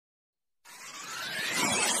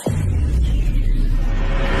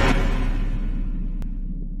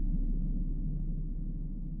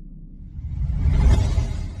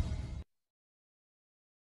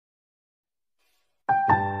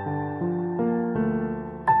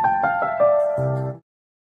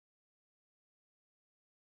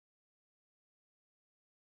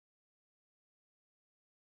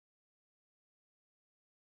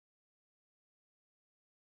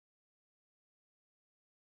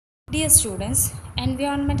Dear students,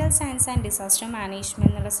 Environmental Science and Disaster Management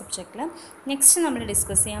എന്നുള്ള സബ്ജക്റ്റിൽ next നമ്മൾ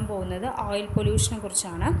discuss ചെയ്യാൻ പോകുന്നത് ഓയിൽ പൊല്യൂഷനെ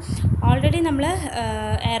കുറിച്ചാണ്. ഓൾറെഡി നമ്മൾ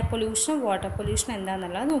എയർ പൊല്യൂഷനും വാട്ടർ പൊല്യൂഷനും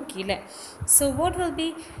എന്താണെന്നുള്ളത് നോക്കിയില്ലേ. So what will be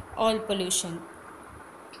oil pollution?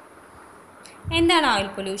 എന്താണ് ഓയിൽ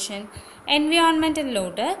പൊല്യൂഷൻ?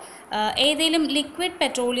 എൻവയോൺമെൻറ്റിലോട്ട് ഏതെങ്കിലും ലിക്വിഡ്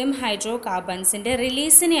പെട്രോളിയം ഹൈഡ്രോ കാർബൺസിൻ്റെ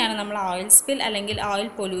റിലീസിനെയാണ് നമ്മൾ ഓയിൽ സ്പിൽ അല്ലെങ്കിൽ ഓയിൽ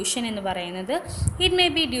പൊല്യൂഷൻ എന്ന് പറയുന്നത്. It may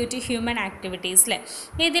be due to human activities അല്ലേ,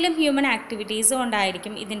 ഏതെങ്കിലും ഹ്യൂമൻ ആക്ടിവിറ്റീസ്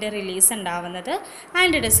കൊണ്ടായിരിക്കും ഇതിൻ്റെ റിലീസ് ഉണ്ടാവുന്നത്.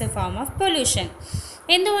 And it is A form of pollution.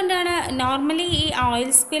 എന്തുകൊണ്ടാണ് നോർമലി ഈ ഓയിൽ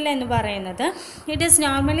സ്പിൽ എന്ന് പറയുന്നത്? It is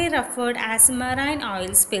normally referred as marine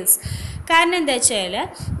oil spills. കാരണം എന്താ വെച്ചാൽ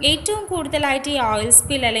ഏറ്റവും കൂടുതലായിട്ട് ഈ ഓയിൽ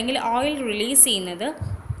സ്പിൽ അല്ലെങ്കിൽ ഓയിൽ റിലീസ് ചെയ്യുന്നത്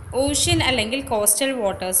ഓഷ്യൻ അല്ലെങ്കിൽ coastal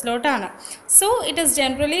വാട്ടേഴ്സിലോട്ടാണ്. So it is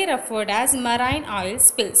generally referred as marine oil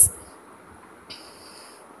spills.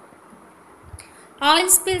 Oil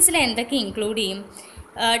സ്പിൽസിൽ എന്തൊക്കെ ഇൻക്ലൂഡ് ചെയ്യും?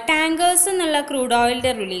 ടാങ്കേഴ്സ് എന്നുള്ള ക്രൂഡ്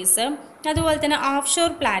ഓയിലിൻ്റെ റിലീസ്, അതുപോലെ തന്നെ ഓഫ്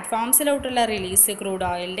ഷോർ പ്ലാറ്റ്ഫോംസിലോട്ടുള്ള റിലീസ് ക്രൂഡ്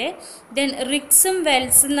ഓയിലിൻ്റെ, ദെൻ റിഗ്സും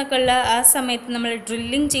വെൽസ് എന്നൊക്കെ ഉള്ള ആ സമയത്ത് നമ്മൾ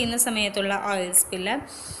ഡ്രില്ലിങ് ചെയ്യുന്ന സമയത്തുള്ള oil spill,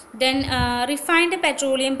 then refined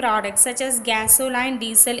petroleum products such as gasoline,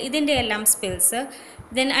 diesel, ഇതിൻ്റെ എല്ലാം സ്പിൽസ്,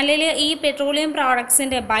 ദെൻ അല്ലെങ്കിൽ ഈ പെട്രോളിയം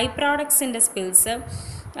പ്രോഡക്ട്സിൻ്റെ ബൈ പ്രോഡക്ട്സിൻ്റെ സ്പിൽസ്,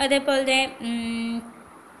 അതേപോലെ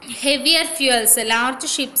ഹെവിയർ ഫ്യൂവൽസ്, ലാർജ്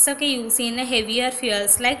ഷിപ്സൊക്കെ യൂസ് ചെയ്യുന്ന heavier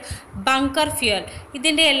fuels like bunker fuel,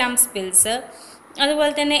 ഇതിൻ്റെ എല്ലാം സ്പിൽസ്,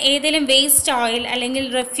 അതുപോലെ തന്നെ ഏതെങ്കിലും വേസ്റ്റ് ഓയിൽ അല്ലെങ്കിൽ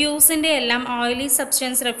റെഫ്യൂസിൻ്റെ എല്ലാം ഓയിലി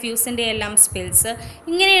സബ്സ്റ്റൻസ് റെഫ്യൂസിൻ്റെ എല്ലാം സ്പിൽസ്,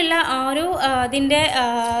 ഇങ്ങനെയുള്ള ഓരോ അതിൻ്റെ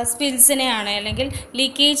സ്പിൽസിനെയാണ് അല്ലെങ്കിൽ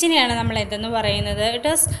ലീക്കേജിനെയാണ് നമ്മൾ എന്തെന്ന് പറയുന്നത്?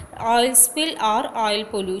 It is oil spill or oil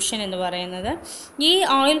pollution എന്ന് പറയുന്നത്. ഈ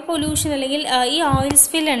ഓയിൽ പൊല്യൂഷൻ അല്ലെങ്കിൽ ഈ ഓയിൽ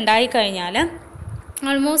സ്പിൽ ഉണ്ടായിക്കഴിഞ്ഞാൽ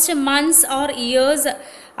almost months or years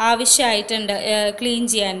ആവശ്യമായിട്ടുണ്ട് clean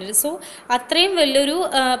ചെയ്യാനായിട്ട്. സോ അത്രയും വലിയൊരു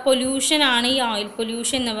പൊല്യൂഷനാണ് ഈ ഓയിൽ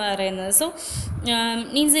പൊല്യൂഷൻ എന്ന് പറയുന്നത്. സോ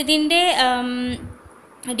മീൻസ് ഇതിൻ്റെ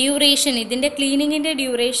ഡ്യൂറേഷൻ, ഇതിൻ്റെ ക്ലീനിങ്ങിൻ്റെ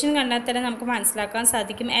ഡ്യൂറേഷൻ കണ്ടാൽ തന്നെ നമുക്ക് മനസ്സിലാക്കാൻ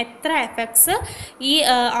സാധിക്കും എത്ര എഫക്ട്സ് ഈ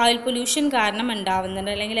ഓയിൽ പൊല്യൂഷൻ കാരണം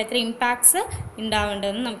ഉണ്ടാവുന്നുണ്ട് അല്ലെങ്കിൽ എത്ര ഇമ്പാക്ട്സ്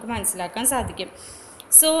ഉണ്ടാവുന്നുണ്ടെന്ന് നമുക്ക് മനസ്സിലാക്കാൻ സാധിക്കും.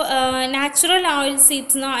 സോ നാച്ചുറൽ ഓയിൽ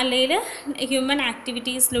സീപ്സിനോ അല്ലെങ്കിൽ ഹ്യൂമൻ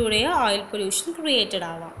ആക്ടിവിറ്റീസിലൂടെയോ ഓയിൽ പൊല്യൂഷൻ ക്രിയേറ്റഡ്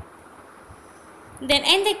ആവാം. ദെൻ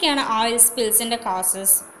എന്തൊക്കെയാണ് ഓയിൽ സ്പിൽസിൻ്റെ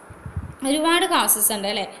കോസസ്? ഒരുപാട് കോസസ് ഉണ്ട്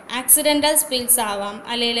അല്ലേ. ആക്സിഡൻ്റൽ സ്പിൽസ് ആവാം,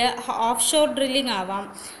 അല്ലെങ്കിൽ ഓഫ് ഷോർ ഡ്രില്ലിംഗ് ആവാം,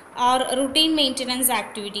 or routine maintenance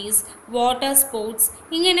activities, water sports,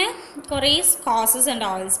 ഇങ്ങനെ കുറേ കോസസ് ഉണ്ട്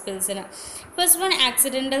oil സ്പിൽസിന്. First one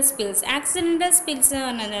accidental spills. Accidental spills എന്ന്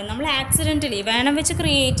പറഞ്ഞാൽ നമ്മൾ ആക്സിഡൻ്റലി വേണം വെച്ച്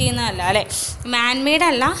ക്രിയേറ്റ് ചെയ്യുന്നതല്ല അല്ലേ, മാൻമെയ്ഡ്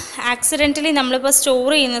അല്ല, ആക്സിഡൻ്റലി നമ്മളിപ്പോൾ സ്റ്റോർ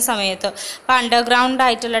ചെയ്യുന്ന സമയത്ത് ഇപ്പോൾ അണ്ടർഗ്രൗണ്ട്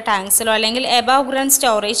ആയിട്ടുള്ള ടാങ്ക്സിലോ അല്ലെങ്കിൽ എബവ് ഗ്രൗണ്ട്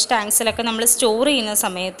സ്റ്റോറേജ് ടാങ്ക്സിലൊക്കെ നമ്മൾ സ്റ്റോർ ചെയ്യുന്ന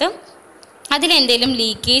സമയത്ത് അതിലെന്തെങ്കിലും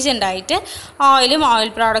ലീക്കേജ് ഉണ്ടായിട്ട് ഓയിലും ഓയിൽ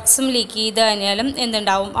പ്രോഡക്ട്സും ലീക്ക് ചെയ്ത് കഴിഞ്ഞാലും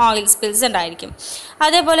എന്തുണ്ടാവും? ഓയിൽ സ്പിൽസ് ഉണ്ടായിരിക്കും.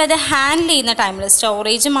 അതേപോലെ അത് ഹാൻഡിൽ ചെയ്യുന്ന ടൈമിൽ,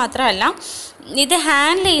 സ്റ്റോറേജ് മാത്രമല്ല, ഇത്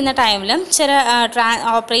ഹാൻഡിൽ ചെയ്യുന്ന ടൈമിലും ചില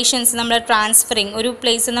ഓപ്പറേഷൻസ് നമ്മൾ ട്രാൻസ്ഫറിങ് ഒരു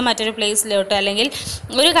പ്ലേസിൽ നിന്ന് മറ്റൊരു പ്ലേസിലോട്ട് അല്ലെങ്കിൽ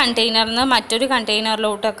ഒരു കണ്ടെയ്നറിൽ നിന്ന് മറ്റൊരു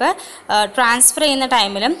കണ്ടെയ്നറിലോട്ടൊക്കെ ട്രാൻസ്ഫർ ചെയ്യുന്ന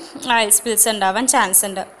ടൈമിലും ഓയിൽ സ്പിൽസ് ഉണ്ടാവാൻ ചാൻസ്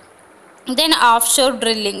ഉണ്ട്. ദെൻ ഓഫ് ഷോർ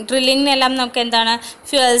ഡ്രില്ലിങ്ങിനെല്ലാം നമുക്ക് എന്താണ്?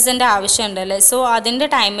 ഫ്യൂവൽസിൻ്റെ ആവശ്യമുണ്ടല്ലേ. സോ അതിൻ്റെ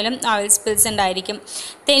ടൈമിലും ഓയിൽ സ്പിൽസ് ഉണ്ടായിരിക്കും.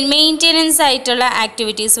 ദെൻ മെയിൻ്റെനൻസ് ആയിട്ടുള്ള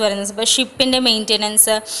ആക്ടിവിറ്റീസ് വരുന്നത്, ഇപ്പോൾ ഷിപ്പിൻ്റെ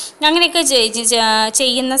മെയിൻ്റെനൻസ് അങ്ങനെയൊക്കെ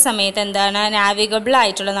ചെയ്യുന്ന സമയത്ത് എന്താണ്? നാവിഗബിൾ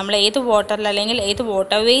ആയിട്ടുള്ള നമ്മൾ ഏത് വാട്ടറിൽ അല്ലെങ്കിൽ ഏത്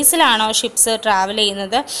വാട്ടർ വേസിലാണോ ഷിപ്സ് ട്രാവൽ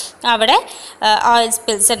ചെയ്യുന്നത് അവിടെ ഓയിൽ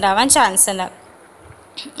സ്പിൽസ് ഉണ്ടാവാൻ ചാൻസ് ഉണ്ട്.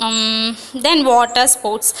 ദെൻ വാട്ടർ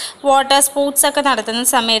സ്പോർട്സ് ഒക്കെ നടത്തുന്ന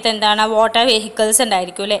സമയത്ത് എന്താണ്? വാട്ടർ വെഹിക്കിൾസ്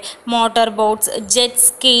ഉണ്ടായിരിക്കും അല്ലേ, മോട്ടോർ ബോട്ട്സ്, ജെറ്റ്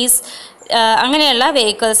സ്കീസ്, അങ്ങനെയുള്ള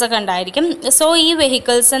വെഹിക്കിൾസൊക്കെ ഉണ്ടായിരിക്കും. സോ ഈ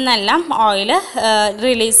വെഹിക്കിൾസിൽ നിന്നെല്ലാം ഓയിൽ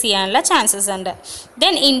റിലീസ് ചെയ്യാനുള്ള ചാൻസസ് ഉണ്ട്.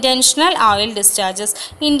 Then intentional oil discharges.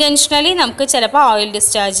 Intentionally നമുക്ക് ചിലപ്പോൾ ഓയിൽ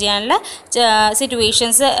ഡിസ്ചാർജ് ചെയ്യാനുള്ള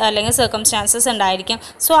സിറ്റുവേഷൻസ് അല്ലെങ്കിൽ സർക്കംസ്റ്റാൻസസ് ഉണ്ടായിരിക്കും.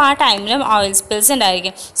 സോ ആ ടൈമിലും ഓയിൽ സ്പിൽസ്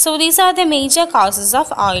ഉണ്ടായിരിക്കും. So these are the major causes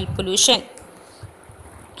of oil pollution.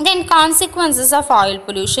 Then consequences of oil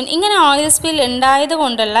pollution. ഇങ്ങനെ ഓയിൽ സ്പിൽ ഉണ്ടായത്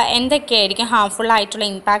കൊണ്ടുള്ള എന്തൊക്കെയായിരിക്കും ഹാർംഫുൾ ആയിട്ടുള്ള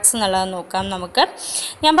ഇമ്പാക്ട്സ് എന്നുള്ളത് നോക്കാം നമുക്ക്.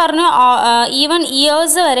 ഞാൻ പറഞ്ഞു ഈവൻ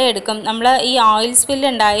ഇയേഴ്സ് വരെ എടുക്കും നമ്മൾ ഈ ഓയിൽ സ്പിൽ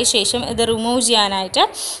ഉണ്ടായ ശേഷം ഇത് റിമൂവ് ചെയ്യാനായിട്ട്.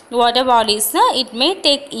 Water ബോഡീസിന് it may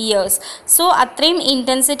take years. So അത്രയും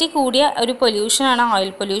ഇൻറ്റൻസിറ്റി കൂടിയ ഒരു പൊല്യൂഷനാണ്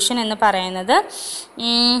ഓയിൽ പൊല്യൂഷൻ എന്ന് പറയുന്നത്.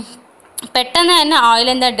 പെട്ടെന്ന് തന്നെ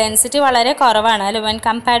ഓയിലിൻ്റെ ഡെൻസിറ്റി വളരെ കുറവാണ് അല്ലേ when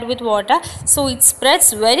compared with water. So it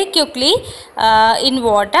spreads very quickly in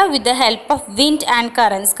water with the help of wind and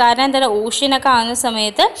currents. കാരണം എന്താ, ഓഷ്യനൊക്കെ ആവുന്ന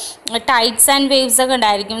സമയത്ത് ടൈഡ്സ് ആൻഡ് വേവ്സ് ഒക്കെ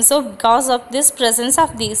ഉണ്ടായിരിക്കും. So because of this presence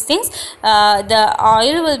of these things the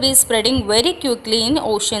oil will be spreading very quickly in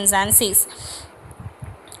oceans and സീസ്.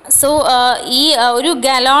 So ഈ ഒരു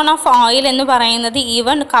ഗലോൺ of oil എന്ന് പറയുന്നത്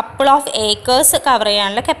even couple of acres cover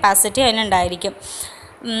ചെയ്യാനുള്ള കപ്പാസിറ്റി അതിനുണ്ടായിരിക്കും.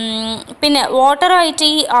 പിന്നെ വാട്ടറുമായിട്ട്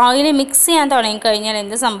ഈ ഓയിൽ മിക്സ് ചെയ്യാൻ തുടങ്ങിക്കഴിഞ്ഞാൽ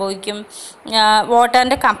എന്ത് സംഭവിക്കും?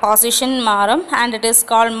 വാട്ടറിൻ്റെ കമ്പോസിഷൻ മാറും and it is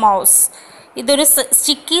called mouse. ഇതൊരു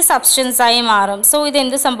സ്റ്റിക്കി സബ്സ്റ്റൻസായി മാറും. സോ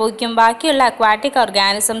ഇതെന്ത് സംഭവിക്കും? ബാക്കിയുള്ള അക്വാറ്റിക്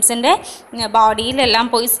ഓർഗാനിസംസിൻ്റെ ബോഡിയിലെല്ലാം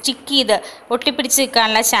പോയി സ്റ്റിക്ക് ചെയ്ത് ഒട്ടിപ്പിടിച്ച്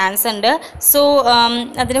നിൽക്കാനുള്ള ചാൻസ് ഉണ്ട്. സോ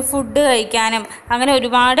അതിന് ഫുഡ് കഴിക്കാനും അങ്ങനെ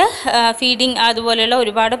ഒരുപാട് ഫീഡിങ് അതുപോലെയുള്ള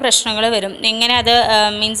ഒരുപാട് പ്രശ്നങ്ങൾ വരും. എങ്ങനെ അത്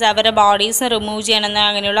മീൻസ് അവരുടെ ബോഡീസ് റിമൂവ് ചെയ്യണമെന്ന്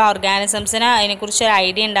അങ്ങനെയുള്ള ഓർഗാനിസംസിന് അതിനെക്കുറിച്ച് ഒരു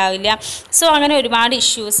ഐഡിയ ഉണ്ടാവില്ല. സോ അങ്ങനെ ഒരുപാട്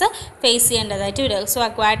ഇഷ്യൂസ് ഫേസ് ചെയ്യേണ്ടതായിട്ട് വരും. സോ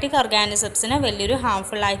അക്വാറ്റിക് ഓർഗാനിസംസിന് വലിയൊരു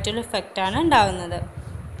ഹാംഫുൾ ആയിട്ടുള്ള ഇഫക്റ്റാണ് ഉണ്ടാകുന്നത്.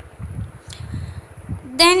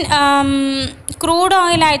 ദെൻ ക്രൂഡ്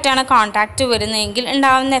ഓയിലായിട്ടാണ് കോൺടാക്റ്റ് വരുന്നതെങ്കിൽ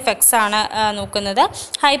ഉണ്ടാകുന്ന എഫക്ട്സ് ആണ് നോക്കുന്നത്.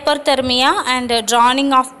 Hyper തെർമിയ and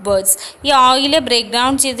droning of birds. ഈ ഓയിൽ ബ്രേക്ക്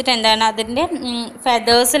ഡൗൺ ചെയ്തിട്ട് എന്താണ് അതിൻ്റെ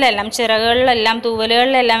ഫെദേഴ്സിലെല്ലാം, ചിറകുകളിലെല്ലാം,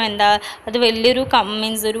 തൂവലുകളിലെല്ലാം അത് വലിയൊരു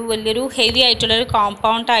മീൻസ് ഒരു വലിയൊരു ഹെവി ആയിട്ടുള്ളൊരു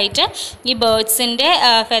കോമ്പൗണ്ടായിട്ട് ഈ ബേർഡ്സിൻ്റെ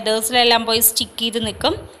ഫെദേഴ്സിലെല്ലാം പോയി സ്റ്റിക്ക് ചെയ്ത്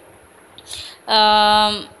നിൽക്കും.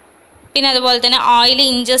 പിന്നെ അതുപോലെ തന്നെ ഓയിൽ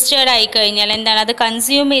ഇൻജസ്റ്റഡ് ആയിക്കഴിഞ്ഞാൽ എന്താണ്, അത്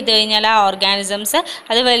കൺസ്യൂം ചെയ്ത് കഴിഞ്ഞാൽ ആ ഓർഗാനിസംസ്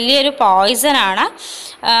അത് വലിയൊരു പോയ്സണാണ്.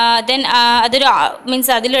 ദെൻ അതൊരു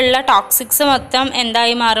മീൻസ് അതിലുള്ള ടോക്സിക്സ് മൊത്തം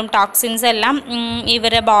എന്തായി മാറും? ടോക്സിൻസ് എല്ലാം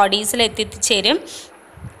ഇവരുടെ ബോഡീസിൽ എത്തിച്ചേരും.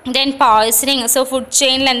 Then poisoning. സോ ഫുഡ്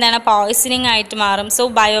ചെയിനിൽ എന്താണ് പോയ്സണിങ് ആയിട്ട് മാറും. സോ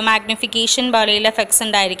ബയോമാഗ്നിഫിക്കേഷൻ പോലെയുള്ള എഫക്ട്സ്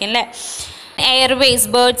ഉണ്ടായിരിക്കും അല്ലേ. എയർവേസ്,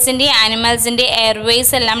 ബേർഡ്സിൻ്റെ ആനിമൽസിൻ്റെ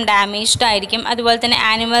എയർവേസ് എല്ലാം ഡാമേജ്ഡ് ആയിരിക്കും. അതുപോലെ തന്നെ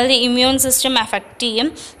ആനിമലിൻ്റെ ഇമ്മ്യൂൺ സിസ്റ്റം എഫക്റ്റ് ചെയ്യും.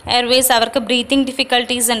 എയർവേസ് അവർക്ക് ബ്രീത്തിങ്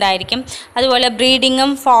ഡിഫിക്കൽട്ടീസ് ഉണ്ടായിരിക്കും. അതുപോലെ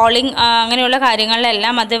ബ്രീഡിങ്ങും ഫോളിങ് അങ്ങനെയുള്ള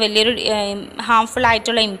കാര്യങ്ങളിലെല്ലാം അത് വലിയൊരു ഹാംഫുൾ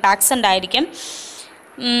ആയിട്ടുള്ള ഇമ്പാക്ട്സ് ഉണ്ടായിരിക്കും.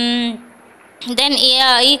 ദെൻ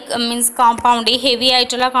ഈ മീൻസ് കോമ്പൗണ്ട്, ഈ ഹെവി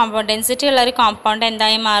ആയിട്ടുള്ള കോമ്പൗണ്ട്, ഡെൻസിറ്റി ഉള്ള ഒരു കോമ്പൗണ്ട്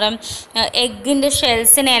എന്തായി മാറും? എഗ്ഗിൻ്റെ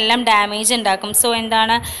ഷെൽസിനെ എല്ലാം ഡാമേജ് ഉണ്ടാക്കും. സോ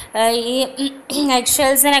എന്താണ് ഈ എഗ്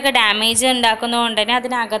ഷെൽസിനൊക്കെ ഡാമേജ് ഉണ്ടാക്കുന്നതുകൊണ്ട് തന്നെ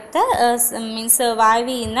അതിനകത്ത് മീൻസ് സർവൈവ്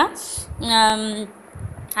ചെയ്യുന്ന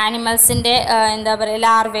ആനിമൽസിൻ്റെ എന്താ പറയുക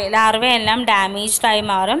ലാർവയെല്ലാം ഡാമേജ്ഡായി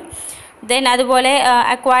മാറും. ദെൻ അതുപോലെ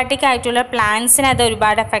അക്വാറ്റിക് ആയിട്ടുള്ള പ്ലാന്റ്സിനെ അത്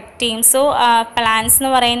ഒരുപാട് എഫക്റ്റ് ചെയ്യും. സോ പ്ലാന്റ്സ് എന്ന്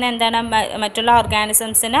പറയുന്നത് എന്താണ്? മറ്റുള്ള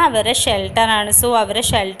ഓർഗാനിസംസിന് അവരുടെ ഷെൽട്ടറാണ്. സോ അവരുടെ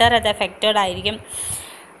ഷെൽട്ടർ അത് എഫക്റ്റഡ് ആയിരിക്കും.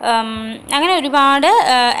 അങ്ങനെ ഒരുപാട്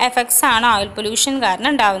എഫക്ട്സ് ആണ് ഓയിൽ പൊല്യൂഷൻ കാരണം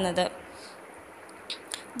ഉണ്ടാവുന്നത്.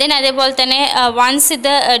 ദെൻ അതേപോലെ തന്നെ വൺസ്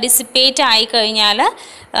ഇത് ഡിസിപ്പേറ്റ് ആയിക്കഴിഞ്ഞാൽ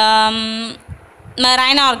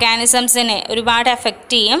മെറൈൻ ഓർഗാനിസംസിനെ ഒരുപാട്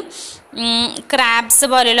എഫക്റ്റ് ചെയ്യും. ക്രാബ്സ്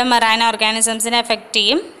പോലെയുള്ള മെറൈൻ ഓർഗാനിസംസിനെ എഫക്റ്റ്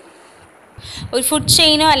ചെയ്യും. ഒരു ഫുഡ്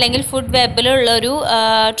ചെയിനോ അല്ലെങ്കിൽ ഫുഡ് വെബിലുള്ളൊരു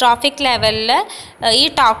ട്രോഫിക് ലെവലിൽ ഈ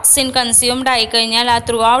ടോക്സിൻ കൺസ്യൂംഡ് ആയിക്കഴിഞ്ഞാൽ ആ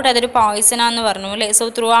ത്രൂ ഔട്ട് അതൊരു പോയ്സണാന്ന് പറഞ്ഞു അല്ലേ. സോ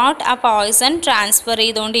ത്രൂ ഔട്ട് ആ പോയ്സൺ ട്രാൻസ്ഫർ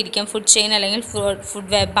ചെയ്തുകൊണ്ടിരിക്കും ഫുഡ് ചെയിൻ അല്ലെങ്കിൽ ഫുഡ്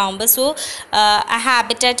വെബ് ആകുമ്പോൾ. സോ ആ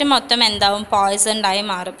ഹാബിറ്റാറ്റ് മൊത്തം എന്താവും? പോയ്സൺഡായി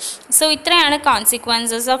മാറും. സോ ഇത്രയാണ്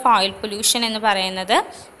കോൺസിക്വൻസസ് ഓഫ് ഓയിൽ പൊല്യൂഷൻ എന്ന് പറയുന്നത്.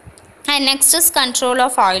 And next is control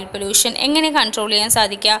of oil pollution. എങ്ങനെ കൺട്രോൾ ചെയ്യാൻ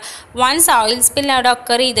സാധിക്കുക? വൺസ് ഓയിൽ സ്പിൽ അവിടെ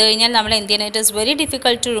ഒക്കർ ചെയ്ത് കഴിഞ്ഞാൽ നമ്മൾ എന്ത് ചെയ്യണം? It is very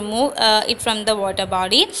difficult to remove it from the water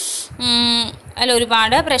body. അതിൽ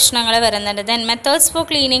ഒരുപാട് പ്രശ്നങ്ങൾ വരുന്നുണ്ട്. Then methods four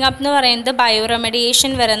cleaning up എന്ന് പറയുന്നത് ബയോ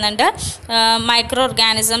റെമഡിയേഷൻ വരുന്നുണ്ട്. മൈക്രോ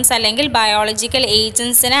ഓർഗാനിസംസ് അല്ലെങ്കിൽ ബയോളജിക്കൽ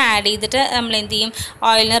ഏജൻസിനെ ആഡ് ചെയ്തിട്ട് നമ്മൾ എന്ത് ചെയ്യും?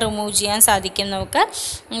 ഓയിലിനെ റിമൂവ് ചെയ്യാൻ സാധിക്കും നമുക്ക്.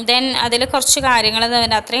 ദെൻ അതിൽ കുറച്ച് കാര്യങ്ങൾ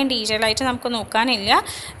അത്രയും ഡീറ്റെയിൽ ആയിട്ട് നമുക്ക് നോക്കാനില്ല.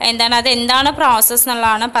 അതെന്താണ് പ്രോസസ്സ്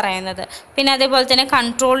എന്നുള്ളതാണ് പറയുന്നത്. പിന്നെ അതേപോലെ തന്നെ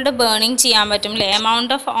കൺട്രോൾഡ് ബേണിങ് ചെയ്യാൻ പറ്റും അല്ലേ.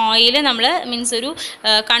 എമൗണ്ട് ഓഫ് ഓയിൽ നമ്മൾ മീൻസ് ഒരു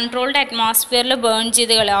കൺട്രോൾഡ് അറ്റ്മോസ്ഫിയറിൽ ബേൺ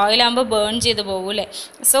ചെയ്ത് ഓയിലാകുമ്പോൾ ബേൺ ചെയ്ത് പോകും അല്ലേ.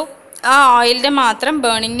 സോ ആ ഓയിലിൻ്റെ മാത്രം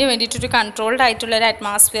ബേണിങ്ങിന് വേണ്ടിയിട്ടൊരു കൺട്രോൾഡ് ആയിട്ടുള്ളൊരു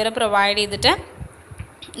അറ്റ്മോസ്ഫിയർ പ്രൊവൈഡ് ചെയ്തിട്ട്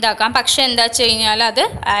ഇതാക്കാം. പക്ഷേ എന്താ വെച്ച് കഴിഞ്ഞാൽ അത്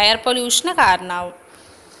എയർ പൊല്യൂഷന് കാരണമാവും.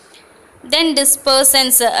 ദെൻ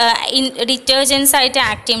ഡിസ്പേഴ്സൻസ്, ഡിറ്റർജൻസ് ആയിട്ട്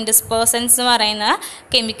ആക്ട് ചെയ്യും. ഡിസ്പേഴ്സൻസ് എന്ന് പറയുന്ന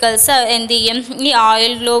കെമിക്കൽസ് എന്ത് ചെയ്യും? ഈ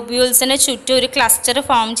ഓയിൽ ഗ്ലോബ്യൂൾസിന് ചുറ്റും ഒരു ക്ലസ്റ്റർ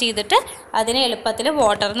ഫോം ചെയ്തിട്ട് അതിനെ എളുപ്പത്തിൽ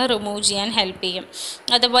വാട്ടറിൽ നിന്ന് റിമൂവ് ചെയ്യാൻ ഹെൽപ്പ് ചെയ്യും.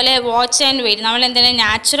 അതുപോലെ വാച്ച് ആൻഡ് വെയിറ്റ്, നമ്മൾ എന്താണ്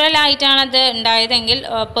നാച്ചുറൽ ആയിട്ടാണ് അത് ഉണ്ടായതെങ്കിൽ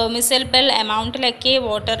പെർമിസിബിൾ എമൗണ്ടിലൊക്കെ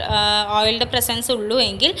വാട്ടർ ഓയിലിൻ്റെ പ്രസൻസ് ഉള്ളൂ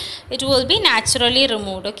എങ്കിൽ it will be naturally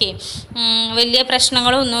removed. Okay, വലിയ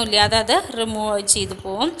പ്രശ്നങ്ങളൊന്നും ഇല്ലാതെ അത് റിമൂവ് ചെയ്തു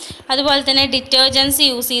പോകും. അതുപോലെ തന്നെ ഡിറ്റർജൻസ്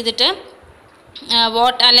യൂസ് ചെയ്തിട്ട്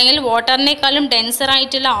അല്ലെങ്കിൽ വാട്ടറിനേക്കാളും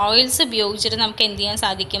ഡെൻസറായിട്ടുള്ള ഓയിൽസ് ഉപയോഗിച്ചിട്ട് നമുക്ക് എന്ത് ചെയ്യാൻ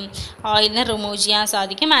സാധിക്കും? ഓയിലിനെ റിമൂവ് ചെയ്യാൻ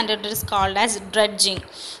സാധിക്കും. And it is called as dredging.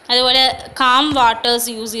 അതുപോലെ കാം വാട്ടേഴ്സ്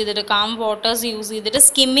യൂസ് ചെയ്തിട്ട്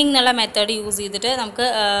സ്കിമ്മിങ് എന്നുള്ള മെത്തേഡ് യൂസ് ചെയ്തിട്ട് നമുക്ക്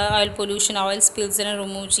ഓയിൽ പൊല്യൂഷൻ, ഓയിൽ സ്പിൽസിനെ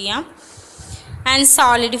റിമൂവ് ചെയ്യാം. ആൻഡ്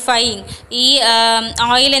സോളിഡിഫൈയിങ്. ഈ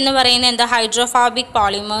ഓയിൽ എന്ന് പറയുന്നത് എന്താ, ഹൈഡ്രോഫോബിക്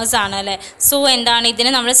പോളിമേഴ്സ് ആണ് അല്ലേ. സോ എന്താണ്,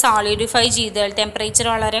 ഇതിനെ നമ്മൾ സോളിഡിഫൈ ചെയ്ത് ടെമ്പറേച്ചർ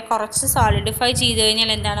വളരെ കുറച്ച് സോളിഡിഫൈ ചെയ്ത്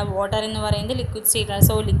കഴിഞ്ഞാൽ എന്താണ്, വാട്ടർ എന്ന് പറയുന്നത് ലിക്വിഡ് സ്റ്റേറ്റാണ്.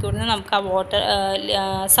 സോ ലിക്വിഡിൽ നിന്ന് നമുക്ക് ആ വാട്ടർ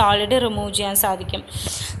സോളിഡ് റിമൂവ് ചെയ്യാൻ സാധിക്കും.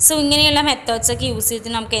 സോ ഇങ്ങനെയുള്ള മെത്തേഡ്സൊക്കെ യൂസ്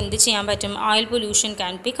ചെയ്തിട്ട് നമുക്ക് എന്ത് ചെയ്യാൻ പറ്റും, oil pollution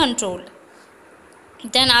can be controlled.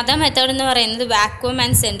 Then other method എന്ന് പറയുന്നത് വാക്വം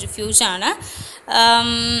ആൻഡ് സെൻട്രിഫ്യൂജ് ആണ്.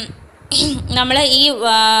 നമ്മൾ ഈ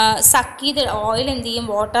സക്ക് ചെയ്ത് ഓയിൽ എന്ത് ചെയ്യും,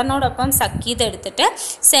 വാട്ടറിനോടൊപ്പം സക്ക് ചെയ്തെടുത്തിട്ട്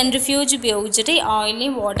സെൻട്രിഫ്യൂജ് ഉപയോഗിച്ചിട്ട്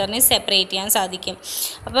ഓയിലിനെയും വാട്ടറിനെയും സെപ്പറേറ്റ് ചെയ്യാൻ സാധിക്കും.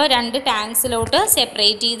 അപ്പോൾ 2 ടാങ്ക്സിലോട്ട്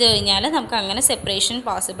സെപ്പറേറ്റ് ചെയ്ത് കഴിഞ്ഞാൽ നമുക്ക് അങ്ങനെ സെപ്പറേഷൻ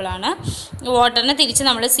പോസിബിൾ ആണ്. വാട്ടറിനെ തിരിച്ച്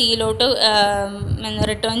നമ്മൾ സീയിലോട്ട്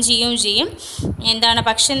റിട്ടേൺ ചെയ്യും എന്താണ്.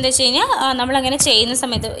 പക്ഷെ എന്താ വെച്ച് കഴിഞ്ഞാൽ നമ്മളങ്ങനെ ചെയ്യുന്ന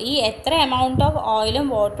സമയത്ത് ഈ എത്ര എമൗണ്ട് ഓഫ് ഓയിലും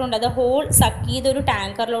വാട്ടറും ഉണ്ട് അത് ഹോൾ സക്ക് ചെയ്തൊരു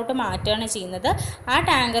ടാങ്കറിലോട്ട് മാറ്റുകയാണ് ചെയ്യുന്നത്. ആ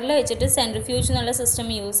ടാങ്കറിൽ വെച്ചിട്ട് സെൻട്രിഫ്യൂജ് എന്നുള്ള സിസ്റ്റം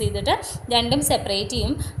യൂസ് ചെയ്തിട്ട് രണ്ടും സെപ്പറേറ്റ്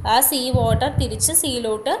ചെയ്യും. ആ സീ വാട്ടർ തിരിച്ച്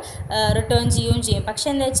സീയിലോട്ട് റിട്ടേൺ ചെയ്യും. പക്ഷെ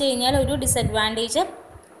എന്താ വെച്ച് കഴിഞ്ഞാൽ ഒരു ഡിസഡ്വാൻറ്റേജ്,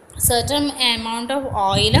 സെർട്ടൺ എമൗണ്ട് ഓഫ്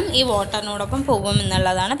ഓയിലും ഈ വാട്ടറിനോടൊപ്പം പോകും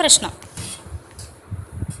എന്നുള്ളതാണ് പ്രശ്നം.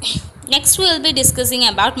 Next will be discussing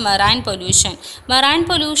about marine pollution. Marine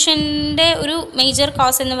പൊല്യൂഷൻ്റെ ഒരു മേജർ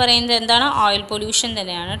കോസ് എന്ന് പറയുന്നത് എന്താണ്, ഓയിൽ പൊല്യൂഷൻ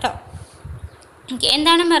തന്നെയാണ് കേട്ടോ.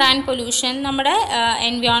 എന്താണ് മെറൈൻ പൊല്യൂഷൻ? നമ്മുടെ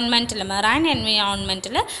മെറൈൻ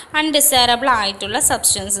എൻവയോൺമെൻറ്റിൽ അൺഡിസൈറബിൾ ആയിട്ടുള്ള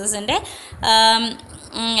സബ്സ്റ്റൻസസിൻ്റെ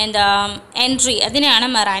എൻട്രി, അതിനെയാണ്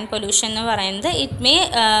മെറൈൻ പൊല്യൂഷൻ എന്ന് പറയുന്നത്. It may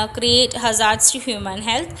create hazards to human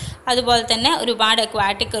health. അതുപോലെ തന്നെ ഒരുപാട്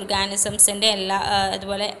അക്വാറ്റിക് ഓർഗാനിസംസിൻ്റെ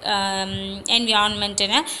അതുപോലെ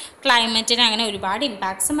എൻവയോൺമെൻറ്റിന്, ക്ലൈമറ്റിന് അങ്ങനെ ഒരുപാട്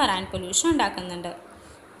ഇമ്പാക്ട്സ് മെറൈൻ പൊല്യൂഷൻ ഉണ്ടാക്കുന്നുണ്ട്.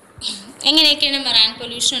 എങ്ങനെയൊക്കെയാണ് മെറൈൻ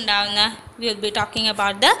പൊല്യൂഷൻ ഉണ്ടാകുന്നത്? We will be talking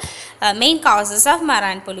about the main causes of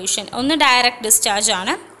marine pollution. ഒന്ന് ഡയറക്റ്റ് ഡിസ്ചാർജ്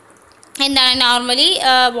ആണ്. എന്താണ്, നോർമലി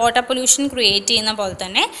വാട്ടർ പൊല്യൂഷൻ ക്രിയേറ്റ് ചെയ്യുന്ന പോലെ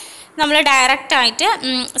തന്നെ നമ്മൾ ഡയറക്റ്റായിട്ട്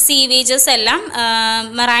സീവേജസ് എല്ലാം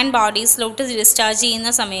മെറൈൻ ബോഡീസിലോട്ട് ഡിസ്ചാർജ്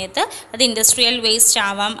ചെയ്യുന്ന സമയത്ത് അത് ഇൻഡസ്ട്രിയൽ വേസ്റ്റ്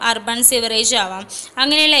ആവാം, അർബൻ സിവറേജ് ആവാം,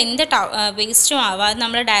 അങ്ങനെയുള്ള എന്ത് വേസ്റ്റും ആവാം, അത്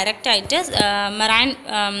നമ്മൾ ഡയറക്റ്റായിട്ട് മെറൈൻ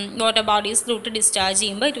വാട്ടർ ബോഡീസിലോട്ട് ഡിസ്ചാർജ്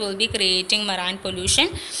ചെയ്യുമ്പോൾ it will be creating marine pollution.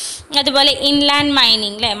 അതുപോലെ ഇൻലാൻഡ്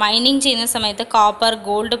മൈനിങ് മൈനിങ് ചെയ്യുന്ന സമയത്ത് കോപ്പർ,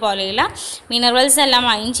 ഗോൾഡ് പോലെയുള്ള മിനറൽസ് എല്ലാം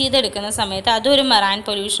മൈൻ ചെയ്തെടുക്കുന്ന സമയത്ത് അതൊരു മെറൈൻ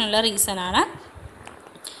പൊല്യൂഷനുള്ള റീസണാണ്.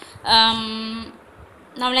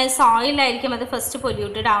 നമ്മളെ സോയിലായിരിക്കും അത് ഫസ്റ്റ്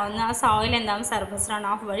പൊല്യൂട്ടഡ് ആവുന്ന. ആ സോയിൽ എന്താവും, സർഫസ് റൺ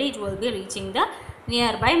ഓഫ് വഴി it will be reaching the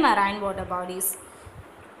near by marine water bodies.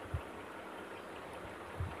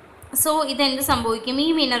 So ഇതെന്ത് സംഭവിക്കും, ഈ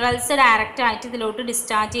മിനറൽസ് ഡയറക്റ്റായിട്ട് ഇതിലോട്ട്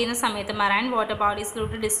ഡിസ്ചാർജ് ചെയ്യുന്ന സമയത്ത്, മെറൈൻ വാട്ടർ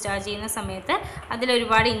ബോഡീസിലോട്ട് ഡിസ്ചാർജ് ചെയ്യുന്ന സമയത്ത്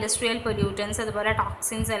അതിലൊരുപാട് ഇൻഡസ്ട്രിയൽ പൊല്യൂട്ടൻസ് അതുപോലെ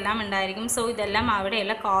ടോക്സിൻസ് എല്ലാം ഉണ്ടായിരിക്കും. സോ ഇതെല്ലാം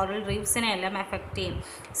അവിടെയുള്ള കോറൽ റീഫ്സിനെ എല്ലാം എഫക്റ്റ് ചെയ്യും.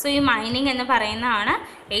 സോ ഈ മൈനിങ് എന്ന് പറയുന്നതാണ്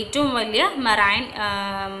ഏറ്റവും വലിയ മെറൈൻ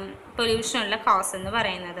പൊല്യൂഷനുള്ള കോസ് എന്ന്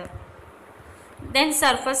പറയുന്നത്. ദെൻ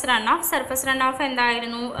സർഫസ് റൺ ഓഫ്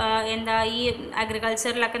എന്തായിരുന്നു, ഈ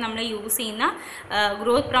അഗ്രികൾച്ചറിലൊക്കെ നമ്മൾ യൂസ് ചെയ്യുന്ന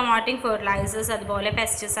ഗ്രോത്ത് പ്രൊമോട്ടിംഗ് ഫെർട്ടിലൈസേഴ്സ് അതുപോലെ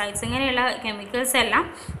പെസ്റ്റിസൈഡ്സ് ഇങ്ങനെയുള്ള കെമിക്കൽസ് എല്ലാം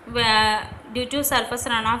due to surface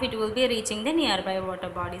run off it will be reaching the near by water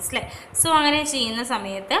bodies അല്ലേ. സോ അങ്ങനെ ചെയ്യുന്ന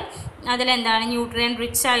സമയത്ത് അതിലെന്താണ്, ന്യൂട്രിയൻ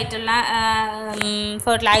റിച്ച് ആയിട്ടുള്ള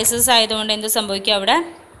ഫെർട്ടിലൈസേഴ്സ് ആയതുകൊണ്ട് എന്ത് സംഭവിക്കും, അവിടെ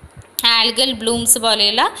ആൽഗൽ ബ്ലൂംസ്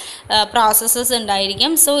പോലെയുള്ള പ്രോസസ്സസ്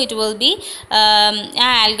ഉണ്ടായിരിക്കും. സോ ഇറ്റ് വിൽ ബി ആ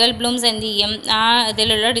ആൽഗൽ ബ്ലൂംസ് എന്ത് ചെയ്യും, ആ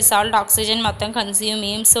ഇതിലുള്ള ഡിസോൾവ്ഡ് ഓക്സിജൻ മൊത്തം കൺസ്യൂം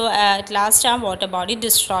ചെയ്യും. സോ അറ്റ് ലാസ്റ്റ് ആ വാട്ടർ ബോഡി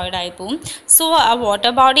ഡിസ്ട്രോയിഡ് ആയി പോവും. സോ ആ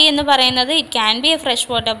വാട്ടർ ബോഡി എന്ന് പറയുന്നത് it can be A fresh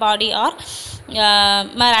water body or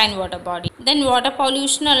marine water body. Then water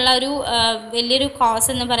പൊല്യൂഷനുള്ള ഒരു വലിയൊരു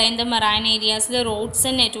കോസ് എന്ന് പറയുന്നത് മെറൈൻ ഏരിയാസിൽ റോഡ്സ്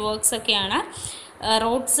ആൻഡ് നെറ്റ്വർക്ക്സ് ഒക്കെയാണ്.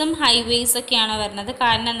 റോഡ്സും ഹൈവേസ് ഒക്കെയാണ് വരുന്നത്.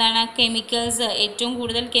 കാരണം എന്താണ്, കെമിക്കൽസ്, ഏറ്റവും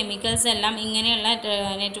കൂടുതൽ കെമിക്കൽസ് എല്ലാം ഇങ്ങനെയുള്ള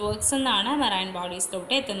നെറ്റ്വർക്ക്സ് നിന്നാണ് മെറൈൻ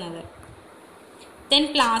ബോഡീസിലോട്ട് എത്തുന്നത്. ദെൻ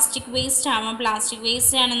പ്ലാസ്റ്റിക് വേസ്റ്റ് ആവാം. പ്ലാസ്റ്റിക്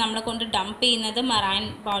വേസ്റ്റ് ആണ് നമ്മളെ കൊണ്ട് ഡംപ് ചെയ്യുന്നത്. മെറൈൻ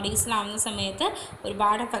ബോഡീസിലാവുന്ന സമയത്ത്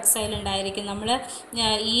ഒരുപാട് എഫക്ട്സ് അതിലുണ്ടായിരിക്കും. നമ്മൾ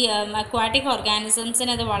ഈ അക്വാറ്റിക്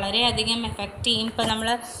ഓർഗാനിസംസിനെ അത് വളരെയധികം എഫക്റ്റ് ചെയ്യും. ഇപ്പോൾ നമ്മൾ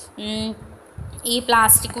ഈ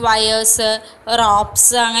പ്ലാസ്റ്റിക് വയേഴ്സ്,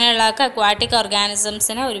 റോപ്സ് അങ്ങനെയുള്ളതൊക്കെ അക്വാറ്റിക്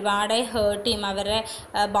ഓർഗാനിസംസിനെ ഒരുപാട് ഹേർട്ട് ചെയ്യും. അവരുടെ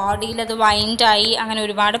ബോഡിയിൽ അത് വൈൻഡായി അങ്ങനെ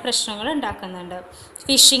ഒരുപാട് പ്രശ്നങ്ങൾ ഉണ്ടാക്കുന്നുണ്ട്.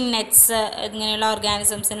 ഫിഷിംഗ് നെറ്റ്സ് ഇങ്ങനെയുള്ള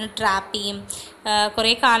ഓർഗാനിസംസിനെ ട്രാപ്പ് ചെയ്യും.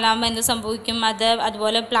 കുറേ കാലമാകുമ്പോൾ എന്ത് സംഭവിക്കും,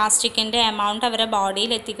 അതുപോലെ പ്ലാസ്റ്റിക്കിൻ്റെ എമൗണ്ട് അവരുടെ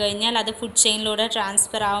ബോഡിയിൽ എത്തിക്കഴിഞ്ഞാൽ അത് ഫുഡ് ചെയിനിലൂടെ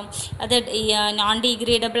ട്രാൻസ്ഫർ ആവും. അത് നോൺ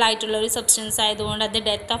ഡീഗ്രേഡബിൾ ആയിട്ടുള്ളൊരു സബ്സ്റ്റൻസ് ആയതുകൊണ്ട് അത്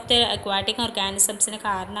ഡെത്ത് ഓഫ് ദ അക്വാറ്റിക് ഓർഗാനിസംസിന്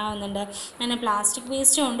കാരണമാവുന്നുണ്ട്. അങ്ങനെ പ്ലാസ്റ്റിക്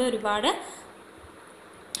വേസ്റ്റ് കൊണ്ട് ഒരുപാട്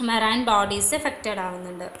മെറൈൻ ബോഡീസ് എഫക്റ്റഡ്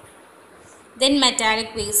ആവുന്നുണ്ട്. Then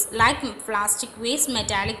metallic waste, like plastic waste,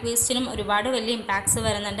 metallic വേസ്റ്റിനും ഒരുപാട് വലിയ ഇമ്പാക്ട്സ്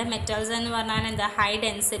വരുന്നുണ്ട്. മെറ്റൽസ് എന്ന് പറഞ്ഞാൽ എന്താ, ഹൈ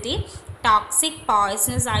ഡെൻസിറ്റി ടോക്സിക്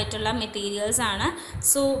പോയ്സണസ് ആയിട്ടുള്ള മെറ്റീരിയൽസ് ആണ്.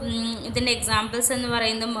 സോ ഇതിൻ്റെ എക്സാമ്പിൾസ് എന്ന്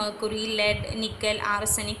പറയുന്നത് mercury, lead, nickel,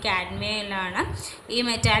 arsenic, cadmium എല്ലാമാണ്. ഈ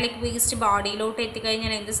മെറ്റാലിക് വേസ്റ്റ് ബോഡിയിലോട്ട്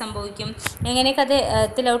എത്തിക്കഴിഞ്ഞാൽ എന്ത് സംഭവിക്കും, എങ്ങനെയൊക്കെ അത്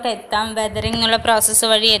എർത്തിലോട്ട് എത്താം, വെതറിംഗ് എന്നുള്ള പ്രോസസ്സ്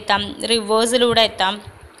വഴി എത്താം, റിവേഴ്സിലൂടെ എത്താം,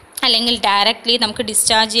 അല്ലെങ്കിൽ ഡയറക്റ്റ്ലി നമുക്ക്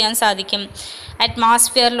ഡിസ്ചാർജ് ചെയ്യാൻ സാധിക്കും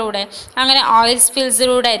അറ്റ്മോസ്ഫിയറിലൂടെ, അങ്ങനെ ഓയിൽ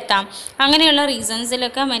സ്പിൽസിലൂടെ എത്താം. അങ്ങനെയുള്ള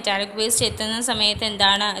റീസൺസിലൊക്കെ മെറ്റാലിക് വേസ്റ്റ് എത്തുന്ന സമയത്ത്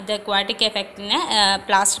എന്താണ്, ഇത് അക്വാട്ടിക് എഫക്റ്റിന്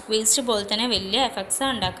പ്ലാസ്റ്റിക് വേസ്റ്റ് പോലെ തന്നെ വലിയ എഫക്ട്സ്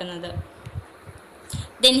ഉണ്ടാക്കുന്നത്.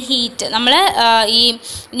 ദെൻ ഹീറ്റ്, നമ്മൾ ഈ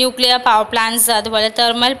ന്യൂക്ലിയർ പവർ പ്ലാന്റ്സ് അതുപോലെ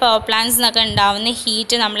തെർമൽ പവർ പ്ലാന്റ്സ് എന്നൊക്കെ ഉണ്ടാവുന്ന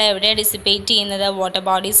ഹീറ്റ് നമ്മൾ എവിടെയാണ് ഡിസിപ്പേറ്റ് ചെയ്യുന്നത്, വാട്ടർ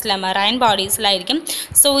ബോഡീസിൽ, മറൈൻ ബോഡീസിലായിരിക്കും.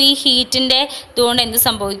 സോ ഈ ഹീറ്റിൻ്റെ ഇതുകൊണ്ട് എന്ത്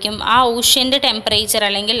സംഭവിക്കും, ആ ഓഷ്യൻ്റെ ടെമ്പറേച്ചർ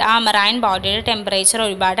അല്ലെങ്കിൽ ആ മറൈൻ ബോഡിയുടെ ടെമ്പറേച്ചർ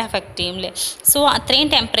ഒരുപാട് എഫക്റ്റ് ചെയ്യും അല്ലേ. സോ അത്രയും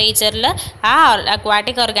ടെമ്പറേച്ചറിൽ ആ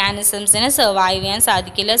അക്വാട്ടിക് ഓർഗാനിസംസിന് സർവൈവ് ചെയ്യാൻ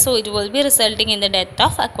സാധിക്കില്ല. So it will be resulting in the death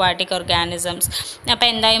of aquatic organisms. അപ്പോൾ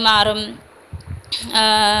എന്തായി മാറും,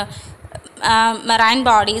 മറൈൻ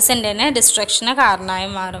ബോഡീസിൻ്റെ തന്നെ ഡിസ്ട്രക്ഷന് കാരണമായി